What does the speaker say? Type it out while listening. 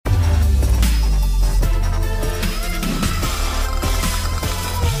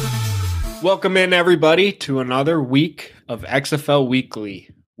Welcome in, everybody, to another week of XFL Weekly.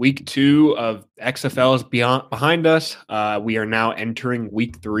 Week 2 of XFL is behind us. We are now entering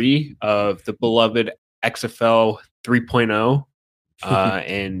week 3 of the beloved XFL 3.0.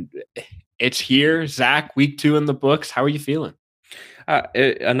 And it's here. Zach, week 2 in the books. How are you feeling?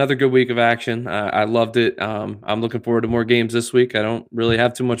 Another good week of action. I loved it. I'm looking forward to more games this week. I don't really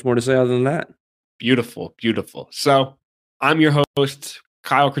have too much more to say other than that. Beautiful, beautiful. So I'm your host,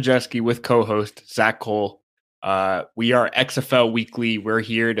 Kyle Krajewski, with co-host Zach Cole. We are XFL Weekly. We're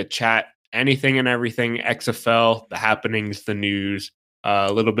here to chat anything and everything XFL, the happenings, the news,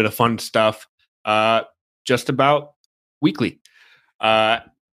 a little bit of fun stuff, just about weekly.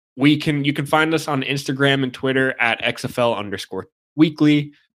 You can find us on Instagram and Twitter at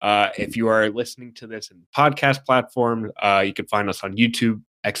XFL_weekly. If you are listening to this in podcast platform, you can find us on YouTube,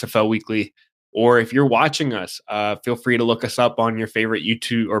 XFL Weekly. Or if you're watching us, feel free to look us up on your favorite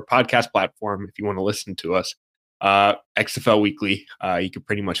YouTube or podcast platform if you want to listen to us. XFL Weekly, you can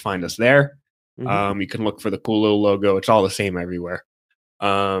pretty much find us there. You can look for the cool little logo. It's all the same everywhere.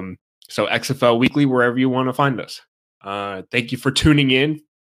 So XFL Weekly, wherever you want to find us. Thank you for tuning in.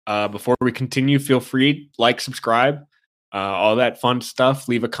 Before we continue, feel free, like, subscribe, all that fun stuff.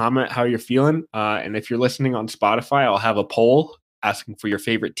 Leave a comment how you're feeling. And if you're listening on Spotify, I'll have a poll asking for your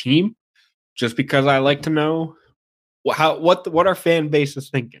favorite team, just because I like to know what our fan base is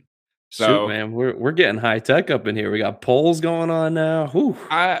thinking. So, shoot, man, we're getting high tech up in here. We got polls going on now. Whew.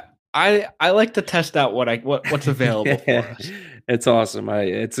 I like to test out what's available for us. It's awesome.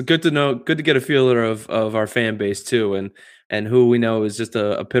 It's good to know, good to get a feeler of our fan base too, and who we know is just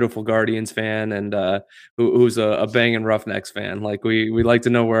a pitiful Guardians fan, and who's a banging Roughnecks fan. Like we like to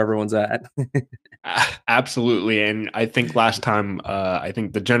know where everyone's at. Absolutely, and I think last time, I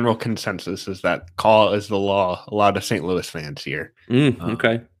think the general consensus is that call is the law. A lot of St. Louis fans here.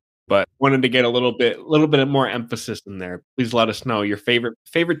 Okay. But wanted to get a little bit more emphasis in there. Please let us know your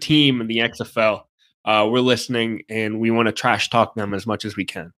favorite team in the XFL. We're listening, and we want to trash talk them as much as we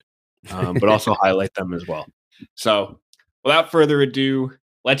can, but also highlight them as well. So, without further ado,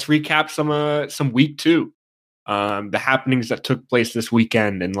 let's recap some week 2, the happenings that took place this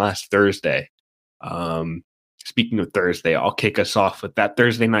weekend and last Thursday. Speaking of Thursday, I'll kick us off with that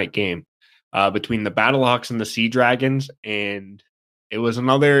Thursday night game between the Battlehawks and the Sea Dragons, and it was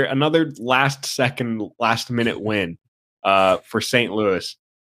another last minute win for St. Louis.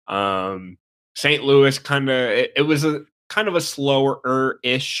 St. Louis it was a kind of a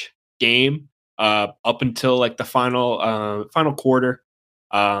slower-ish game up until like the final quarter.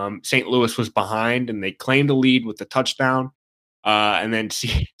 St. Louis was behind, and they claimed a lead with the touchdown. And then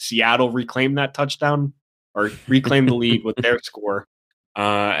Seattle reclaimed that touchdown, or reclaimed the lead with their score.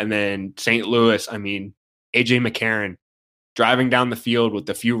 And then St. Louis, AJ McCarron, driving down the field with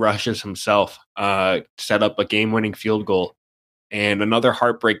a few rushes himself, set up a game-winning field goal. And another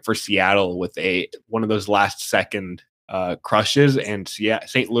heartbreak for Seattle with one of those last-second crushes, and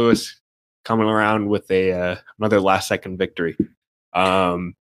St. Louis coming around with another last-second victory.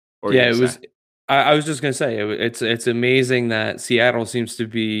 It was. I was just gonna say it's amazing that Seattle seems to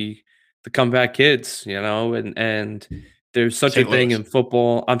be the comeback kids, and there's such a thing in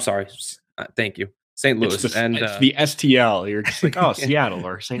football. I'm sorry, thank you, St. Louis, it's the STL. You're just like, oh, Seattle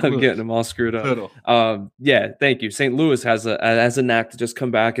or St. Louis. I'm getting them all screwed up. Thank you. St. Louis has a knack to just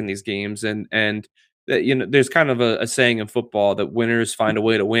come back in these games, and there's kind of a saying in football that winners find a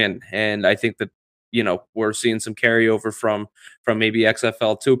way to win, and I think that we're seeing some carryover from maybe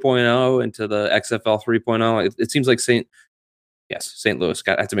XFL 2.0 into the XFL 3.0. It seems like St. Louis.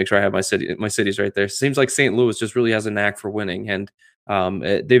 I have to make sure I have my cities right there. It seems like St. Louis just really has a knack for winning, and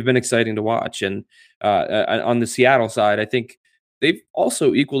they've been exciting to watch. And on the Seattle side, I think they've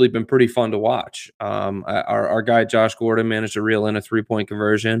also equally been pretty fun to watch. Our guy Josh Gordon managed to reel in a 3-point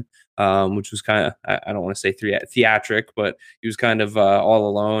conversion, which was kind of, I don't want to say theatric, but he was kind of all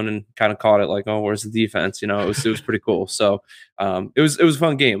alone and kind of caught it like, oh, where's the defense? It was pretty cool. So it was a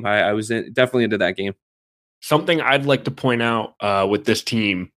fun game. I was definitely into that game. Something I'd like to point out with this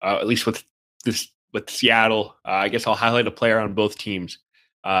team, at least with Seattle, I guess I'll highlight a player on both teams.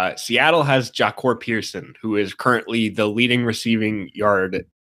 Seattle has Jacor Pearson, who is currently the leading receiving yard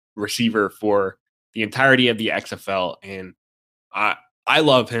receiver for the entirety of the XFL, and I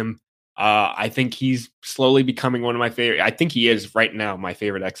love him. I think he's slowly becoming one of my favorite. I think he is right now my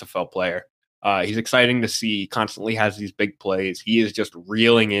favorite XFL player. He's exciting to see. He constantly has these big plays. He is just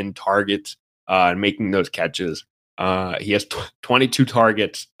reeling in targets and making those catches. He has 22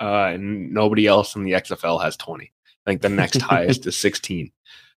 targets, and nobody else in the XFL has 20. I think the next highest is 16.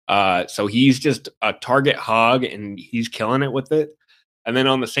 So he's just a target hog, and he's killing it with it. And then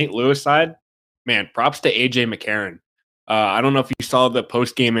on the St. Louis side, man, props to AJ McCarron. I don't know if you saw the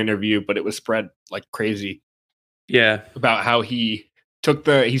post game interview, but it was spread like crazy. Yeah, about how he took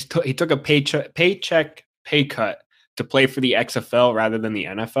he took a pay cut to play for the XFL rather than the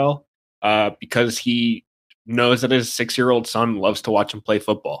NFL because he knows that his 6-year-old son loves to watch him play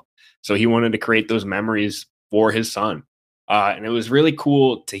football. So he wanted to create those memories for his son. And it was really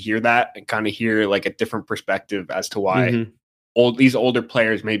cool to hear that and kind of hear like a different perspective as to why these older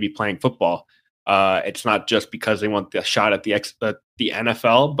players may be playing football. It's not just because they want the shot at the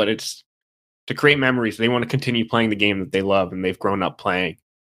NFL, but it's to create memories. They want to continue playing the game that they love and they've grown up playing.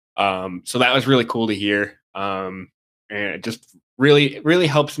 So that was really cool to hear. And it just really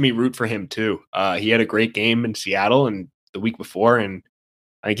helps me root for him too. He had a great game in Seattle and the week before, and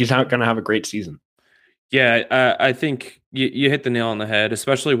I think he's going to have a great season. Yeah, I think you hit the nail on the head,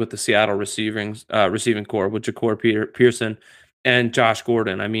 especially with the Seattle receiving core with Pearson and Josh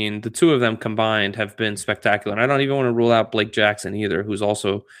Gordon. I mean, the two of them combined have been spectacular. And I don't even want to rule out Blake Jackson either, who's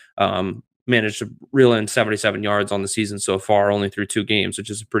also managed to reel in 77 yards on the season so far, only through 2 games, which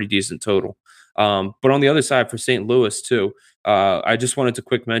is a pretty decent total. But on the other side for St. Louis too, I just wanted to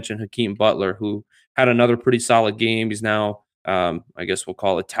quick mention Hakeem Butler, who had another pretty solid game. He's now I guess we'll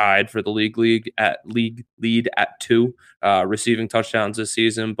call it tied for the league lead at 2 receiving touchdowns this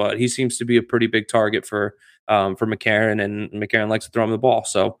season. But he seems to be a pretty big target for McCarron, and McCarron likes to throw him the ball.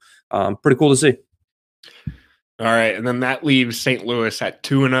 So pretty cool to see. All right, and then that leaves St. Louis at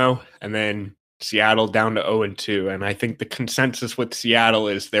 2-0, and then Seattle down to 0-2. And I think the consensus with Seattle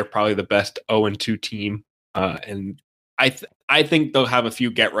is they're probably the best 0-2 team. And I think they'll have a few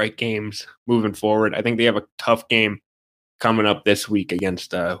get right games moving forward. I think they have a tough game coming up this week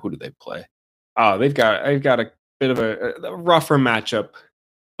against who do they play? Oh, they've got a bit of a rougher matchup,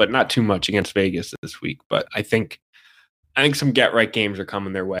 but not too much against Vegas this week. But I think some get right games are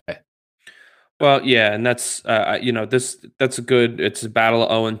coming their way. Well, yeah, and that's that's a good. It's a battle of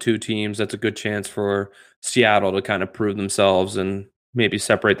 0-2 teams. That's a good chance for Seattle to kind of prove themselves and maybe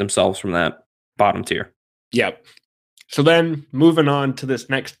separate themselves from that bottom tier. Yep. So then moving on to this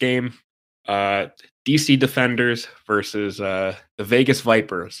next game, DC Defenders versus the Vegas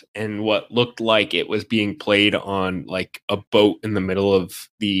Vipers, and what looked like it was being played on like a boat in the middle of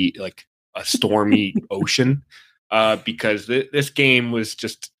the like a stormy ocean, because this game was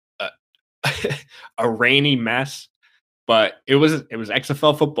just a rainy mess. But it was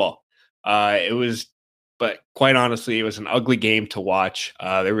XFL football. But quite honestly, it was an ugly game to watch.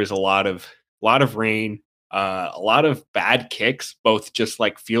 There was a lot of rain. A lot of bad kicks, both just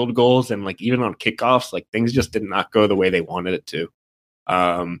like field goals and like even on kickoffs, like things just did not go the way they wanted it to.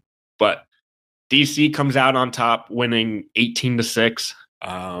 But DC comes out on top, winning 18-6.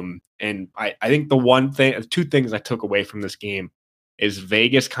 And I think two things I took away from this game is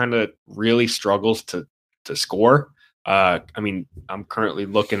Vegas kind of really struggles to score. I mean, I'm currently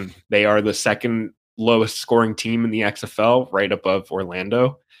looking; they are the second lowest scoring team in the XFL, right above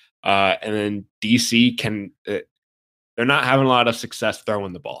Orlando. And then DC they're not having a lot of success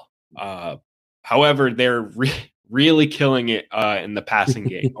throwing the ball. However, they're really killing it in the passing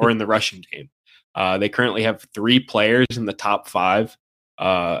game or in the rushing game. They currently have 3 players in the top 5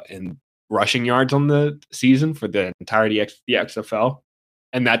 in rushing yards on the season for the entirety of the XFL.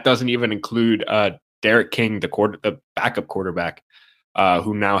 And that doesn't even include Derek King, the backup quarterback,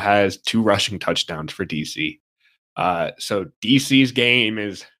 who now has 2 rushing touchdowns for DC. So DC's game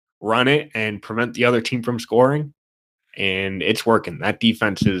is run it and prevent the other team from scoring, and it's working. That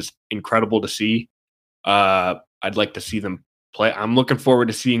defense is incredible to see. I'd like to see them play. I'm looking forward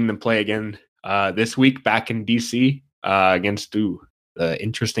to seeing them play again this week back in DC against the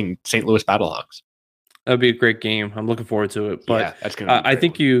interesting St. Louis Battlehawks. That'd be a great game. I'm looking forward to it. But yeah, that's gonna be I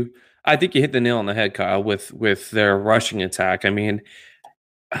think you hit the nail on the head, Kyle, with their rushing attack. I mean,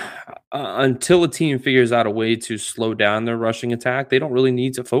 until a team figures out a way to slow down their rushing attack, they don't really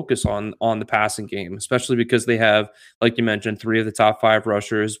need to focus on the passing game, especially because they have, like you mentioned, 3 of the top 5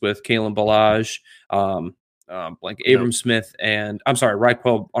 rushers with Kalen Ballage, Abram Smith, and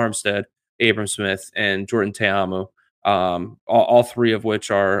Raquel Armstead, Abram Smith, and Jordan Teamu. All 3 of which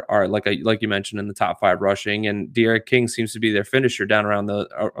are like you mentioned in the top 5 rushing, and Derek King seems to be their finisher down around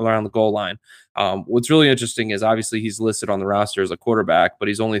the goal line. What's really interesting is obviously he's listed on the roster as a quarterback, but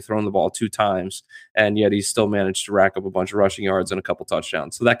he's only thrown the ball 2 times, and yet he's still managed to rack up a bunch of rushing yards and a couple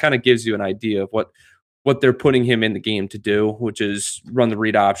touchdowns. So that kind of gives you an idea of what they're putting him in the game to do, which is run the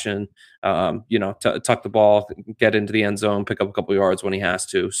read option, tuck the ball, get into the end zone, pick up a couple yards when he has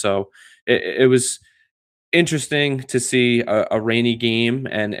to. So it was interesting to see a rainy game,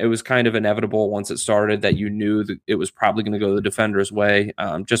 and it was kind of inevitable once it started that you knew that it was probably going to go the defender's way,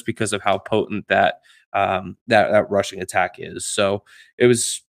 just because of how potent that rushing attack is. So it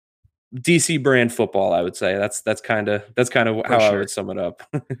was DC brand football, I would say. That's kind of For how I sure. would sum it up.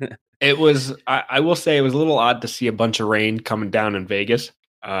 It was, I will say, it was a little odd to see a bunch of rain coming down in Vegas.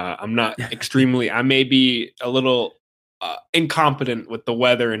 I'm not extremely, I may be a little incompetent with the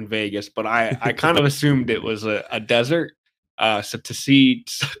weather in Vegas, but I kind of assumed it was a desert. So to see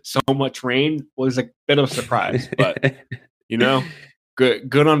so much rain was a bit of a surprise, but you know,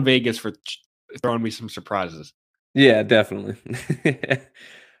 good on Vegas for throwing me some surprises. Yeah, definitely.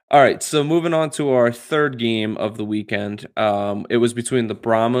 All right, so moving on to our third game of the weekend. It was between the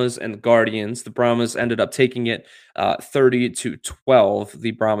Brahmas and the Guardians. The Brahmas ended up taking it 30-12.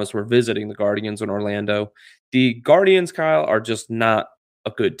 The Brahmas were visiting the Guardians in Orlando. The Guardians, Kyle, are just not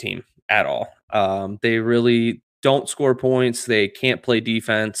a good team at all. They really don't score points. They can't play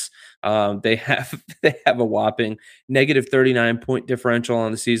defense. They have they have a whopping negative 39 point differential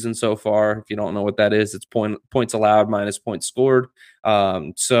on the season so far. If you don't know what that is, it's points allowed minus points scored.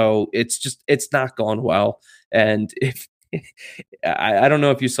 So it's not going well. And if I don't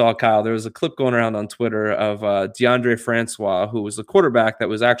know if you saw, Kyle, there was a clip going around on Twitter of DeAndre Francois, who was the quarterback that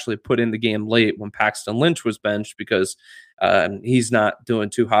was actually put in the game late when Paxton Lynch was benched because he's not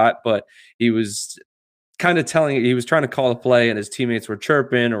doing too hot, but he was kind of he was trying to call a play and his teammates were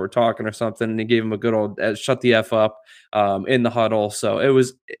chirping or were talking or something, and he gave him a good old shut the F up in the huddle. So it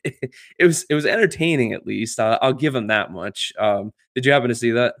was entertaining, at least. I'll give him that much. Did you happen to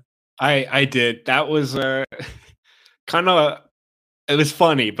see that? I did. That was kind of, it was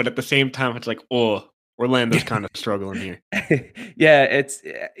funny, but at the same time, it's like, oh, Orlando's kind of struggling here. Yeah,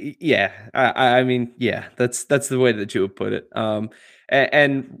 yeah. I mean, yeah, that's the way that you would put it.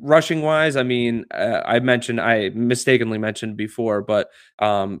 And rushing wise, I mean, I mistakenly mentioned before, but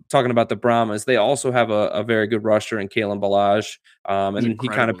talking about the Brahmas, they also have a very good rusher in Kalen Balaj, He's and he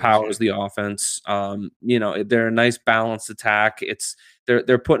kind of incredible this powers year. the offense. They're a nice balanced attack.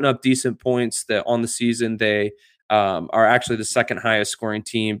 They're putting up decent points. That on the season they are actually the second highest scoring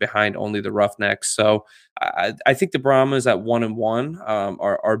team behind only the Roughnecks. So I think the Brahmas at 1-1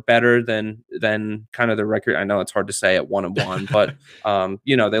 are better than kind of the record. I know it's hard to say at 1-1, but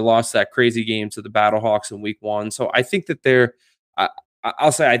they lost that crazy game to the Battlehawks in week 1. So I think that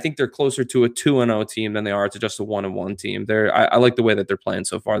I'll say I think they're closer to a 2-0 team than they are to just a 1-1 team. I like the way that they're playing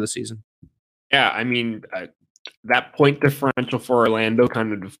so far this season. Yeah, I mean, that point differential for Orlando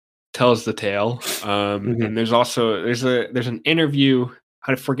kind of tells the tale. And there's an interview.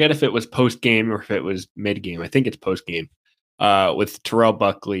 I forget if it was post game or if it was mid game. I think it's post game. With Terrell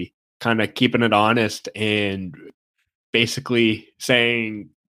Buckley, kind of keeping it honest and basically saying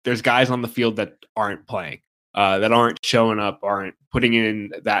there's guys on the field that aren't playing, that aren't showing up, aren't putting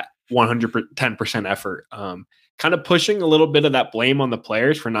in that 110% effort. Kind of pushing a little bit of that blame on the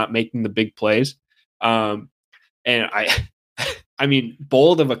players for not making the big plays. And I mean,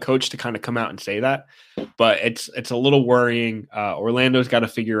 bold of a coach to kind of come out and say that, but it's a little worrying. Orlando's got to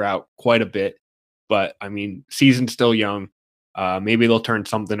figure out quite a bit, but I mean, season's still young. Maybe they'll turn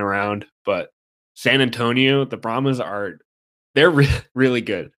something around, but San Antonio, the Brahmas they're really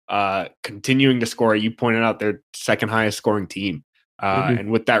good. Continuing to score. You pointed out their second highest scoring team.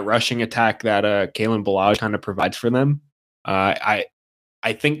 And with that rushing attack that Kalen Balaj kind of provides for them, I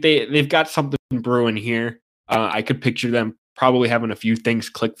think they've got something brewing here. I could picture them probably having a few things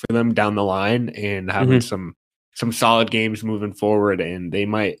click for them down the line and having some solid games moving forward, and they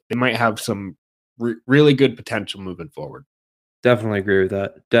might have some really good potential moving forward. Definitely agree with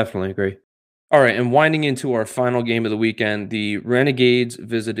that. Definitely agree. All right, and winding into our final game of the weekend, the Renegades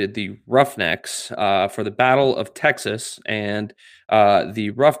visited the Roughnecks for the Battle of Texas, and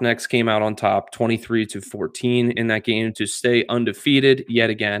the Roughnecks came out on top, 23-14 in that game to stay undefeated yet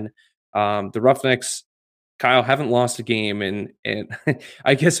again. The Roughnecks, Kyle, haven't lost a game, and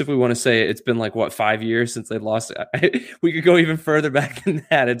I guess if we want to say it's been like 5 years since they lost. We could go even further back than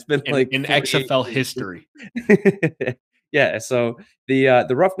that. It's been In XFL history. Yeah, so the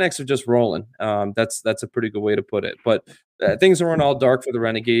Roughnecks are just rolling. That's a pretty good way to put it. But things weren't all dark for the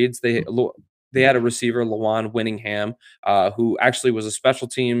Renegades. They had a receiver, Lawan Winningham, who actually was a special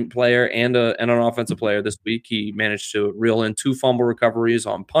team player and an offensive player this week. He managed to reel in 2 fumble recoveries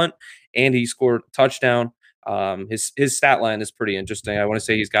on punt, and he scored a touchdown. His stat line is pretty interesting. I want to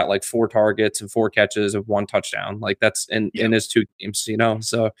say he's got like 4 targets and 4 catches of 1 touchdown. Like that's in his 2 games,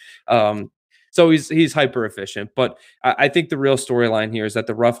 so he's hyper efficient. But I think the real storyline here is that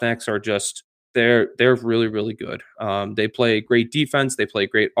the Roughnecks are just they're really, really good. They play great defense. They play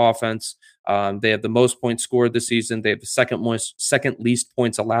great offense. They have the most points scored this season. They have the second least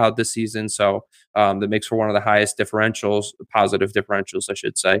points allowed this season. So that makes for one of the highest differentials, positive differentials, I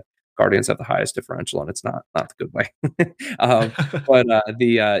should say. Guardians have the highest differential, and it's not the good way.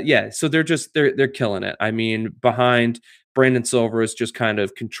 So they're killing it. I mean, behind Brandon Silvers just kind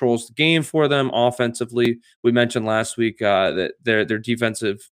of controls the game for them offensively. We mentioned last week that their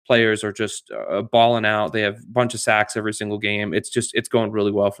defensive players are just balling out. They have a bunch of sacks every single game. It's going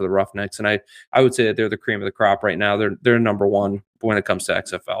really well for the Roughnecks, and I would say that they're the cream of the crop right now. They're number one when it comes to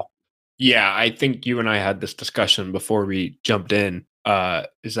XFL. Yeah, I think you and I had this discussion before we jumped in.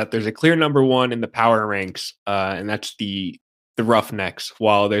 Is that there's a clear number one in the power ranks, and that's the Roughnecks,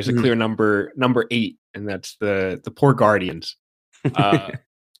 while there's a clear number 8, and that's the poor Guardians.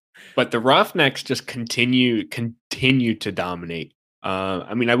 But the Roughnecks just continue to dominate.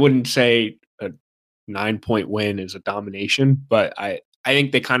 I mean, I wouldn't say a 9-point win is a domination, but I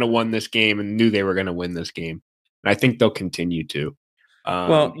think they kind of won this game and knew they were going to win this game, and I think they'll continue to.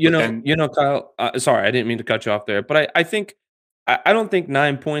 Well, Kyle. Sorry, I didn't mean to cut you off there, but I don't think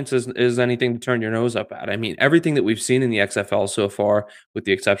 9 points is anything to turn your nose up at. I mean, everything that we've seen in the XFL so far, with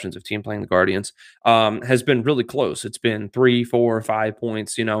the exceptions of team playing the Guardians, has been really close. It's been 3, 4, 5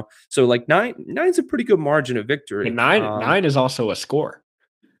 points. So like nine's a pretty good margin of victory. And nine is also a score.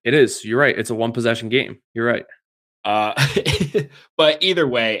 It is. You're right. It's a 1-possession game. You're right. But either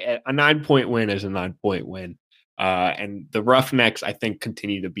way, a 9-point win is a 9-point win. And the Roughnecks, I think,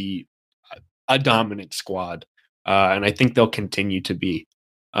 continue to be a dominant squad. And I think they'll continue to be.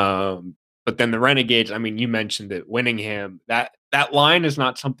 But then the Renegades, I mean, you mentioned it, Winningham, that line is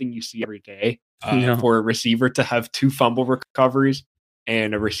not something you see every day. No. For a receiver to have 2 fumble recoveries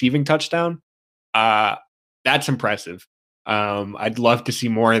and a receiving touchdown. That's impressive. I'd love to see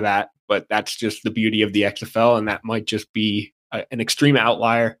more of that, but that's just the beauty of the XFL, and that might just be an extreme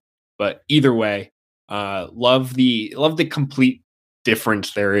outlier. But either way, love the complete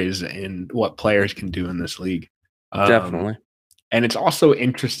difference there is in what players can do in this league. Definitely. And it's also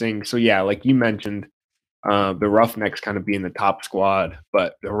interesting. So yeah, like you mentioned, the Roughnecks kind of being the top squad,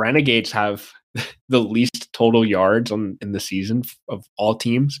 but the Renegades have the least total yards in the season of all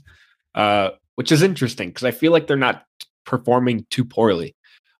teams, which is interesting because I feel like they're not performing too poorly.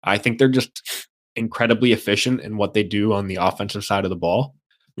 I think they're just incredibly efficient in what they do on the offensive side of the ball.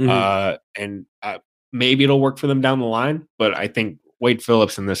 And maybe it'll work for them down the line, but I think Wade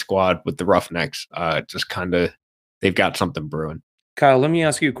Phillips in this squad with the Roughnecks just kind of, they've got something brewing. Kyle, let me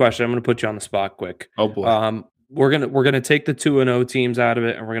ask you a question. I'm going to put you on the spot quick. Oh boy. We're gonna take the 2-0 teams out of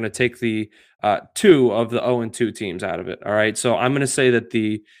it, and we're gonna take the 2 of the 0-2 teams out of it. All right. So I'm gonna say that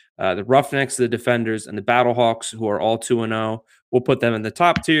the Roughnecks, the Defenders, and the Battlehawks, who are all 2-0, we'll put them in the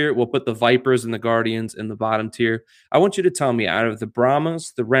top tier. We'll put the Vipers and the Guardians in the bottom tier. I want you to tell me, out of the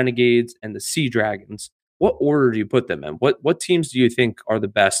Brahmas, the Renegades, and the Sea Dragons, what order do you put them in? What teams do you think are the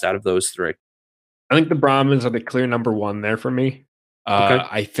best out of those 3? I think the Brahmins are the clear number 1 there for me. Okay.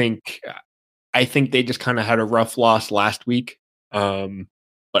 I think they just kind of had a rough loss last week.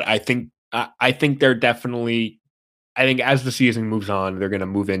 But I think they're definitely, I think as the season moves on, they're going to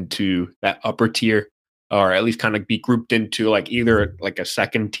move into that upper tier, or at least kind of be grouped into like either like a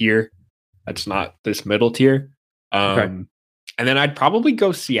second tier that's not this middle tier. Okay. And then I'd probably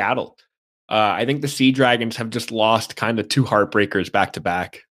go Seattle. I think the Sea Dragons have just lost kind of 2 heartbreakers back to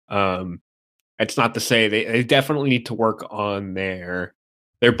back. It's not to say they definitely need to work on their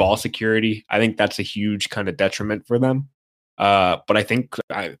ball security. I think that's a huge kind of detriment for them. But I think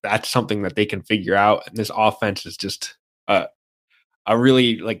that's something that they can figure out. And this offense is just a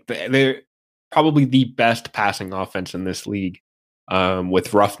really, like, they're probably the best passing offense in this league,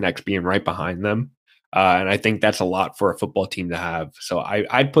 with Roughnecks being right behind them. And I think that's a lot for a football team to have. So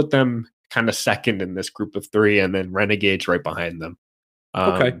I'd put them kind of second in this group of 3, and then Renegades right behind them.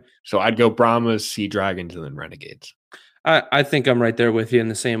 Okay. So I'd go Brahmas, Sea Dragons, and then Renegades. I think I'm right there with you in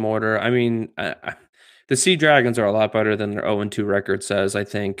the same order. I mean, the Sea Dragons are a lot better than their 0-2 record says, I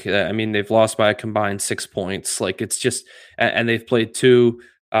think. I mean, they've lost by a combined 6 points. Like, it's just, and they've played 2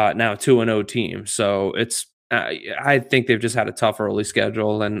 2-0 teams. So it's, I think they've just had a tough early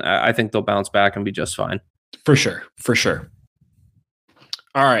schedule, and I think they'll bounce back and be just fine. For sure.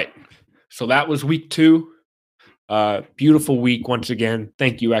 All right. So that was week 2. Beautiful week once again.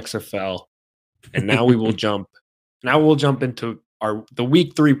 Thank you, XFL. And now we will jump. Now we'll jump into the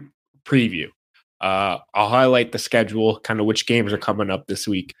week 3 preview. I'll highlight the schedule, kind of which games are coming up this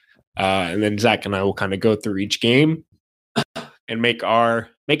week, and then Zach and I will kind of go through each game and make our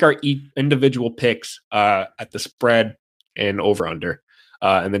individual picks at the spread and over under.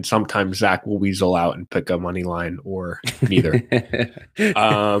 And then sometimes Zach will weasel out and pick a money line or neither.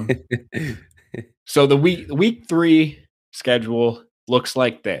 So the week 3 schedule looks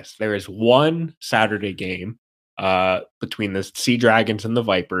like this. There is one Saturday game between the Sea Dragons and the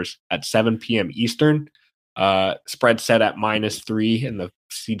Vipers at 7 p.m. Eastern. Spread set at -3 in the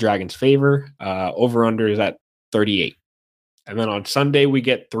Sea Dragons' favor. Over-under is at 38. And then on Sunday, we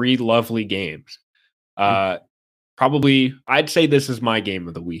get 3 lovely games. Probably, I'd say this is my game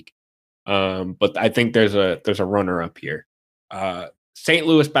of the week. But I think there's a runner-up here. St.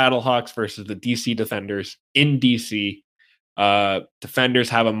 Louis Battlehawks versus the DC Defenders in DC. Defenders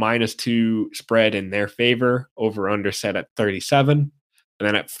have a -2 spread in their favor. Over-under set at 37. And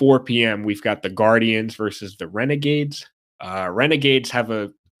then at 4 p.m., we've got the Guardians versus the Renegades. Renegades have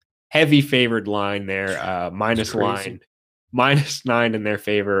a heavy favored line there, -9 in their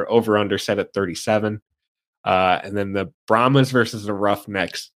favor. Over-under set at 37. And then the Brahmas versus the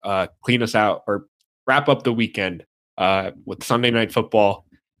Roughnecks clean us out or wrap up the weekend with Sunday Night Football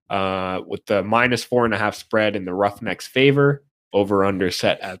with the -4.5 spread in the Roughnecks' favor. Over-under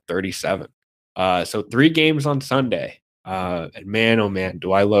set at 37. So 3 games on Sunday. And man, oh man,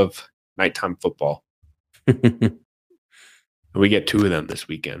 do I love nighttime football. We get 2 of them this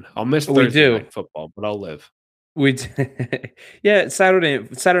weekend. I'll miss Thursday night football, but I'll live. Yeah, Saturday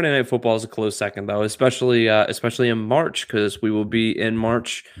Night Football is a close second though, especially in March, because we will be in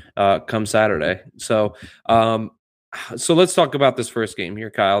March come Saturday. So let's talk about this first game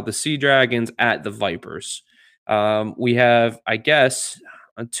here, Kyle. The Sea Dragons at the Vipers. We have, I guess,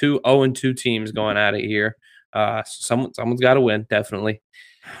 2 0-2 teams going at it here. Someone's got to win, definitely.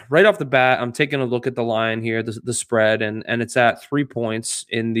 Right off the bat, I'm taking a look at the line here, the spread, and it's at 3 points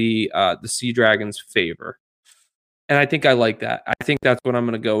in the Sea Dragons' favor. And I think I like that. I think that's what I'm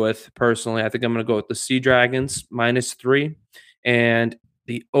going to go with personally. I think I'm going to go with the Sea Dragons -3. And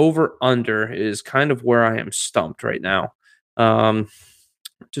the over-under is kind of where I am stumped right now.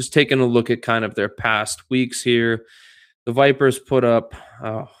 Just taking a look at kind of their past weeks here. The Vipers put up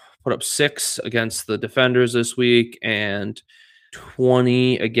 6 against the Defenders this week and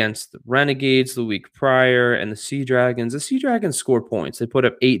 20 against the Renegades the week prior. And the Sea Dragons score points. They put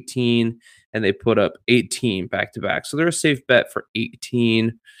up 18 and they put up 18 back-to-back. So they're a safe bet for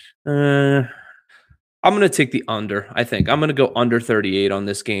 18. I'm going to take the under, I think. I'm going to go under 38 on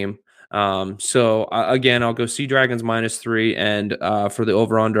this game. Again, I'll go Sea Dragons -3, and for the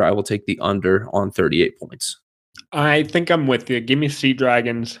over-under, I will take the under on 38 points. I think I'm with you. Give me Sea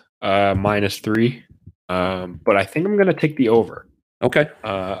Dragons -3, but I think I'm going to take the over. Okay.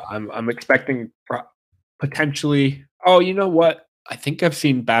 I'm expecting potentially. Oh, you know what? I think I've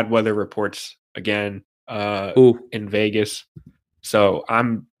seen bad weather reports again in Vegas, so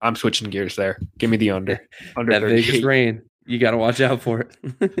I'm switching gears there. Give me the under. Under that Vegas rain. You got to watch out for it.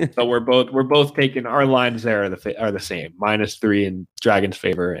 So we're both taking our lines there are the same, -3 in Dragons'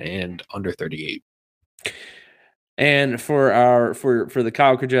 favor and under 38. And for the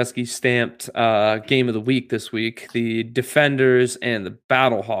Kyle Krajewski stamped game of the week this week, the Defenders and the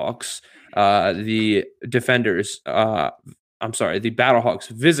Battlehawks. The Battlehawks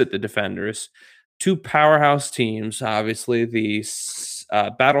visit the Defenders. 2 powerhouse teams. Obviously, the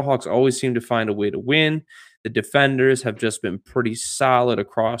Battlehawks always seem to find a way to win. The Defenders have just been pretty solid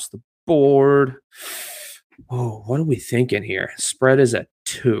across the board. Oh, what are we thinking here? Spread is at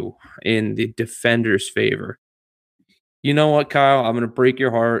 2 in the Defenders' favor. You know what, Kyle? I'm gonna break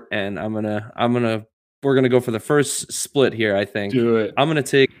your heart, and we're gonna go for the first split here. I think. Do it. I'm gonna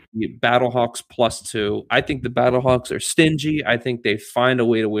take the Battlehawks +2. I think the Battlehawks are stingy. I think they find a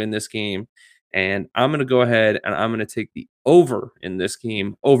way to win this game, and I'm gonna go ahead and I'm gonna take the over in this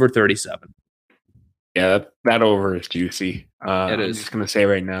game, over 37. Yeah, that over is juicy. I'm just gonna say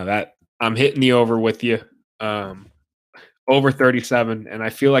right now that I'm hitting the over with you. Over 37, and I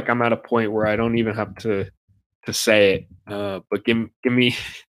feel like I'm at a point where I don't even have to say it. But give me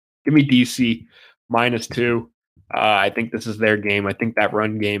DC -2. I think this is their game. I think that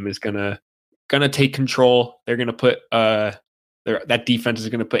run game is gonna take control. They're gonna put that defense is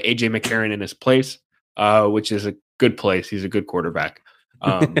gonna put AJ McCarron in his place, which is a good place. He's a good quarterback.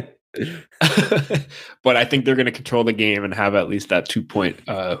 But I think they're gonna control the game and have at least that 2-point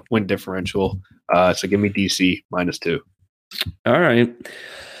win differential. So give me DC -2. All right.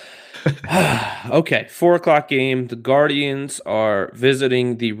 Okay, 4:00 game. The Guardians are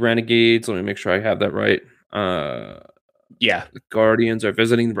visiting the Renegades. Let me make sure I have that right. Yeah, the Guardians are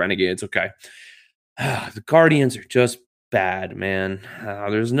visiting the Renegades. Okay. The Guardians are just bad, man.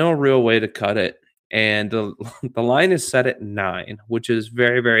 There's no real way to cut it. And the line is set at 9, which is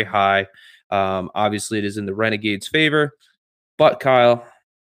very, very high. Obviously, it is in the Renegades' favor. But, Kyle,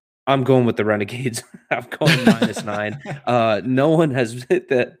 I'm going with the Renegades. I'm going -9. No one has hit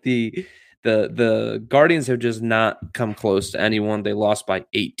that. The Guardians have just not come close to anyone. They lost by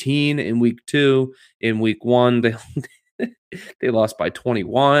 18 in week 2. In week 1, they lost by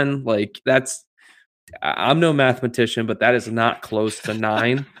 21. Like I'm no mathematician, but that is not close to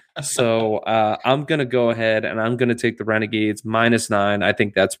 9. So I'm gonna go ahead and I'm gonna take the Renegades -9. I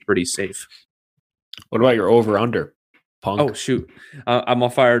think that's pretty safe. What about your over under, Punk? Oh shoot, I'm all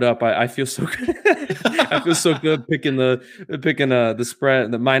fired up. I feel so good. I feel so good picking the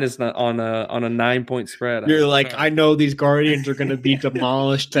spread, the minus on a 9-point spread. You're like, I know these Guardians are going to be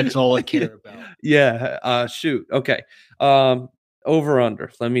demolished. That's all I care about. Yeah. Shoot. Okay. Over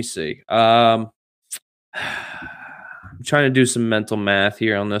under. Let me see. I'm trying to do some mental math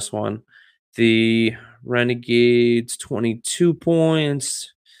here on this one. The Renegades 22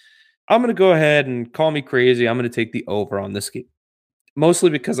 points. I'm going to go ahead and call me crazy. I'm going to take the over on this game, mostly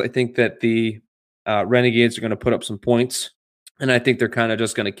because I think that the Renegades are going to put up some points, and I think they're kind of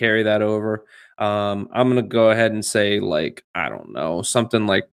just going to carry that over. I'm going to go ahead and say, like, I don't know, something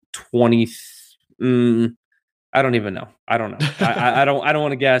like 20. I don't even know. I don't know. I don't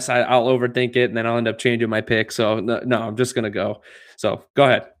want to guess. I'll overthink it, and then I'll end up changing my pick. So no, I'm just going to go. So go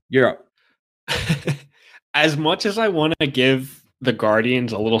ahead. You're up. As much as I want to give the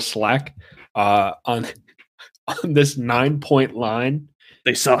Guardians a little slack on this 9-point line,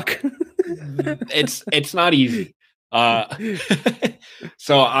 they suck. it's not easy.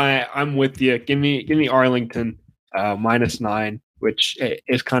 So I'm with you. Give me Arlington -9, which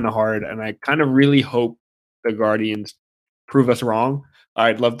is kind of hard, and I kind of really hope the Guardians prove us wrong.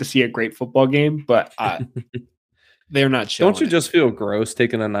 I'd love to see a great football game, but they're not showing. Don't you just feel gross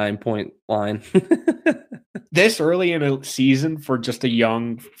taking a 9-point line? This early in a season for just a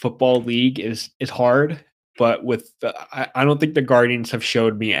young football league is hard, but with I don't think the Guardians have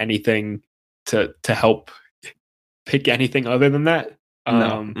showed me anything to help pick anything other than that.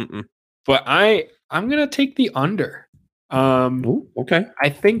 No. But I'm gonna take the under. Ooh, okay. I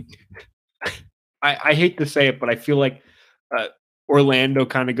think I hate to say it, but I feel like Orlando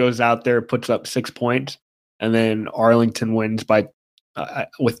kind of goes out there, puts up 6 points, and then Arlington wins by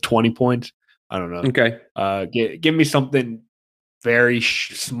with 20 points. I don't know. Okay. Give me something very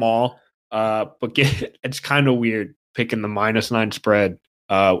small, but it's kind of weird picking the -9 spread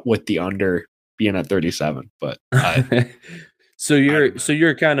with the under being at 37. But so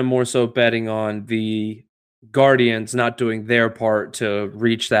you're kind of more so betting on the Guardians not doing their part to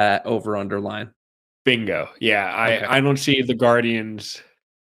reach that over/under line. Bingo. Yeah, I don't see the Guardians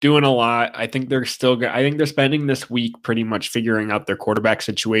doing a lot. I think they're still. I think they're spending this week pretty much figuring out their quarterback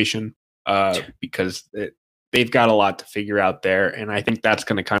situation because they've got a lot to figure out there, and I think that's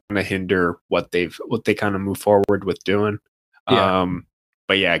going to kind of hinder what they kind of move forward with doing. Yeah.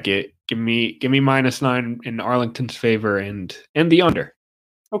 But yeah, give me -9 in Arlington's favor and the under.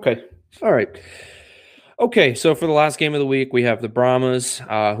 Okay. All right. Okay, so for the last game of the week, we have the Brahmas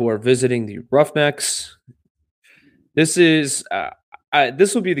who are visiting the Roughnecks. This is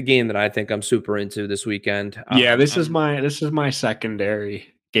this will be the game that I think I'm super into this weekend. Yeah, this is my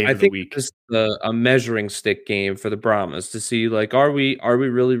secondary game of the week. This is a measuring stick game for the Brahmas to see, like, are we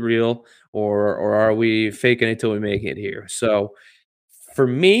really real or are we faking it till we make it here? So for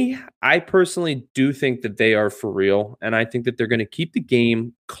me, I personally do think that they are for real, and I think that they're going to keep the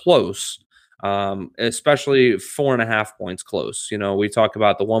game close, especially 4.5 points close. You know, we talk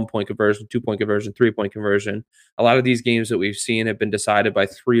about the 1-point conversion, 2-point conversion, 3-point conversion. A lot of these games that we've seen have been decided by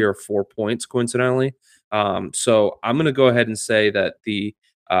 3 or 4 points, coincidentally. So I'm going to go ahead and say that the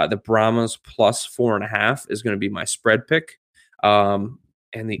Brahmas plus 4.5 is going to be my spread pick.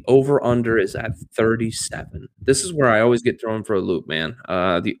 And the over-under is at 37. This is where I always get thrown for a loop, man.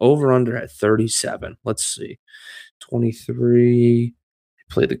 The over-under at 37. Let's see. 23.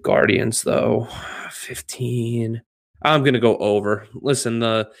 Play the Guardians, though. 15. I'm going to go over. Listen,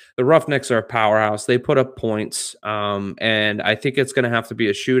 the Roughnecks are a powerhouse. They put up points, and I think it's going to have to be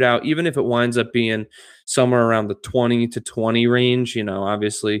a shootout, even if it winds up being somewhere around the 20 to 20 range. You know,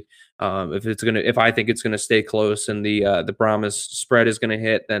 obviously, if I think it's gonna stay close and the Brahmas spread is gonna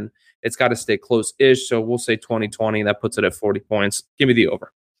hit, then it's got to stay close-ish. So we'll say 20-20. That puts it at 40 points. Give me the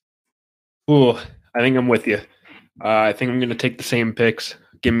over. Ooh, I think I'm with you. I think I'm gonna take the same picks.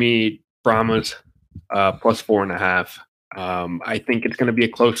 Give me Brahmas plus 4.5. I think it's gonna be a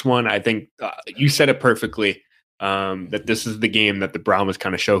close one. I think you said it perfectly. That this is the game that the Brahmas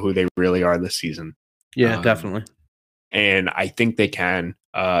kind of show who they really are this season. Yeah, definitely. And I think they can,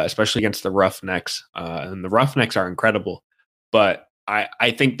 especially against the Roughnecks. And the Roughnecks are incredible. But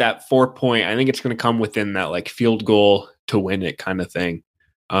I think that 4-point, I think it's going to come within that like field goal to win it kind of thing.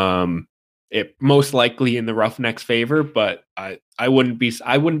 It most likely in the Roughnecks' favor, but I wouldn't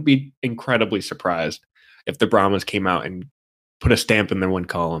be incredibly surprised if the Brahmas came out and put a stamp in their win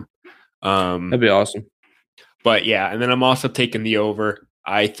column. That'd be awesome. But yeah, and then I'm also taking the over.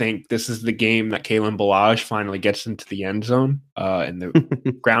 I think this is the game that Kalen Balazs finally gets into the end zone in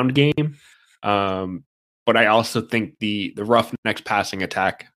the ground game. But I also think the Roughnecks passing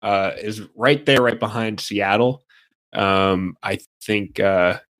attack is right there, right behind Seattle. I think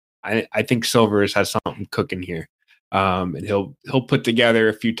I think Silvers has something cooking here, and he'll put together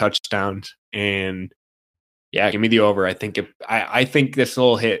a few touchdowns. And yeah, give me the over. I think I think this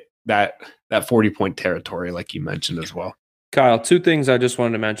will hit that 40-point territory, like you mentioned as well. Kyle, two things I just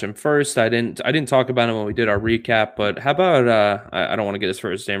wanted to mention. First, I didn't talk about him when we did our recap, but how about I don't want to get his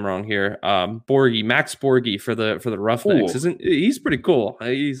first name wrong here. Max Borghi for the Roughnecks. Isn't he's pretty cool?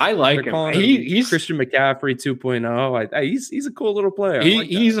 I like him. He's Christian McCaffrey 2.0. He's a cool little player.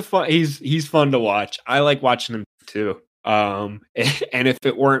 He's fun to watch. I like watching him too. And if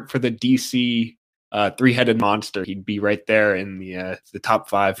it weren't for the DC three-headed monster, he'd be right there in the top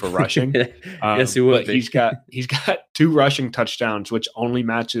 5 for rushing. Yes, he would. But he's got 2 rushing touchdowns, which only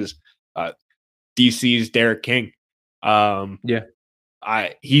matches DC's Derek King.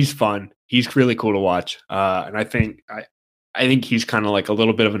 He's fun. He's really cool to watch, and I think he's kind of like a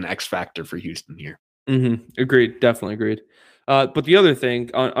little bit of an X factor for Houston here. Mm-hmm. Agreed. Definitely agreed. But the other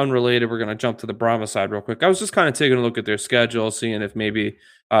thing, unrelated, we're going to jump to the Brahma side real quick. I was just kind of taking a look at their schedule, seeing if maybe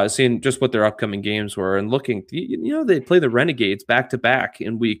seeing just what their upcoming games were, and looking. They play the Renegades back to back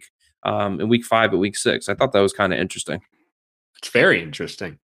in week 5 and week 6. I thought that was kind of interesting. It's very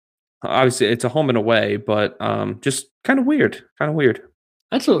interesting. Obviously, it's a home and away, but just kind of weird.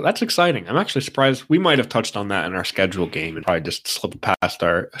 That's exciting. I'm actually surprised. We might have touched on that in our schedule game and probably just slipped past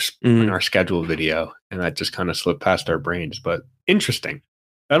in our schedule video, and that just kind of slipped past our brains. But interesting.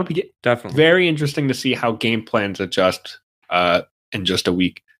 That'll be definitely very interesting to see how game plans adjust in just a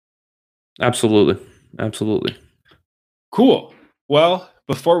week. Absolutely. Cool. Well,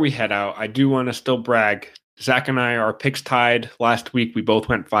 before we head out, I do want to still brag. Zach and I, our picks tied last week. We both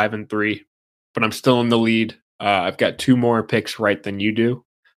went 5-3, but I'm still in the lead. I've got 2 more picks right than you do.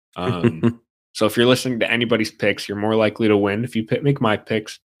 So if you're listening to anybody's picks, you're more likely to win if you make my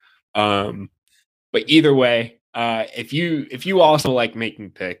picks. But either way, if you also like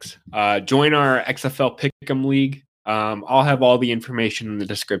making picks, join our XFL Pick'em League. I'll have all the information in the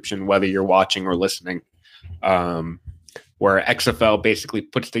description, whether you're watching or listening. Where XFL basically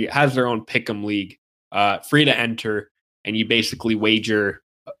has their own Pick'em League, free to enter, and you basically wager.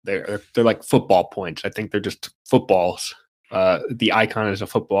 They're like football points. I think they're just footballs. The icon is a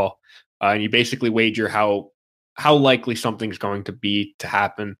football, and you basically wager how likely something's going to be to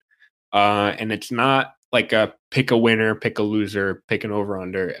happen. And it's not like a pick a winner, pick a loser, pick an over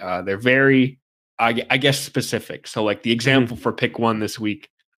under. They're very, I guess, specific. So like the example for pick 1 this week,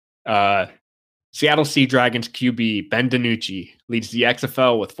 Seattle Sea Dragons QB Ben DiNucci leads the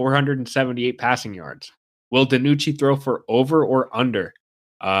XFL with 478 passing yards. Will DiNucci throw for over or under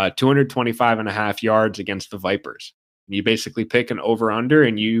 225.5 yards against the Vipers? You basically pick an over-under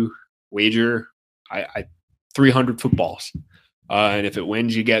and you wager 300 footballs. And if it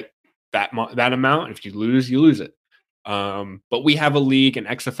wins, you get that amount. If you lose, you lose it. But we have a league, an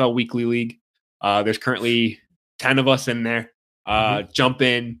XFL weekly league. There's currently 10 of us in there. Jump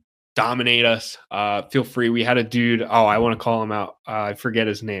in, dominate us. Feel free. We had a dude. Oh, I want to call him out. I forget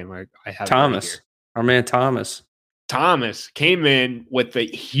his name. I have Thomas. Right, our man Thomas. Thomas came in with a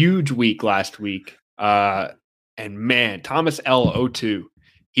huge week last week. And man, Thomas L02,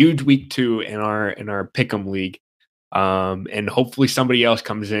 huge week 2 in our Pick'em League. And hopefully somebody else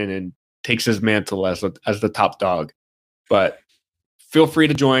comes in and takes his mantle as the top dog. But feel free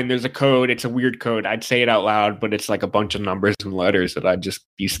to join. There's a code. It's a weird code. I'd say it out loud, but it's like a bunch of numbers and letters that I'd just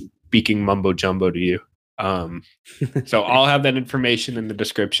be speaking mumbo jumbo to you. So I'll have that information in the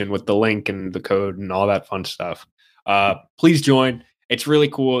description with the link and the code and all that fun stuff. Please join. It's really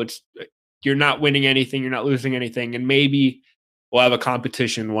cool. You're not winning anything. You're not losing anything. And maybe we'll have a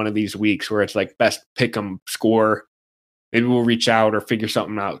competition one of these weeks where it's like best pick 'em score. Maybe we'll reach out or figure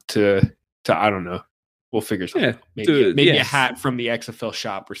something out to I don't know. We'll figure something out. Maybe a hat from the XFL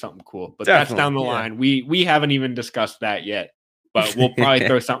shop or something cool. But definitely, that's down the line. We haven't even discussed that yet. But we'll probably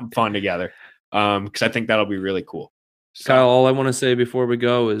throw something fun together. Because I think that'll be really cool. So, Kyle, all I want to say before we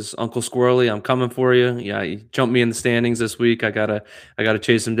go is Uncle Squirrely, I'm coming for you. Yeah, you jumped me in the standings this week. I gotta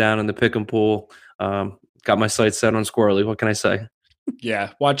chase him down in the pick 'em pool. Got my sights set on Squirrely. What can I say?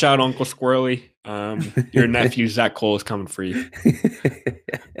 Yeah, watch out, Uncle Squirrely. Your nephew Zach Cole is coming for you.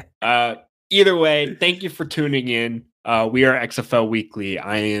 Either way, thank you for tuning in. We are XFL Weekly.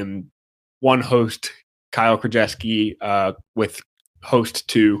 I am one host, Kyle Krajewski, with host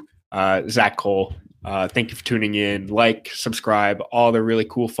two, Zach Cole. Thank you for tuning in. Like, subscribe, all the really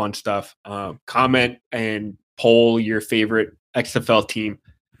cool, fun stuff. Comment and poll your favorite XFL team.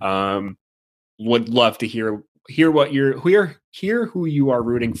 Would love to hear what hear who you are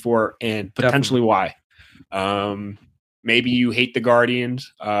rooting for and potentially why. Maybe you hate the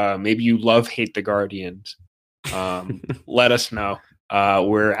Guardians. Maybe you hate the Guardians. Let us know.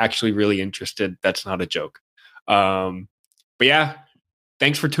 We're actually really interested. That's not a joke. But yeah,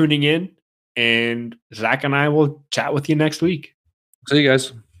 thanks for tuning in. And Zach and I will chat with you next week. See you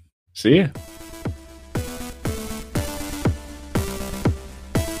guys. See ya.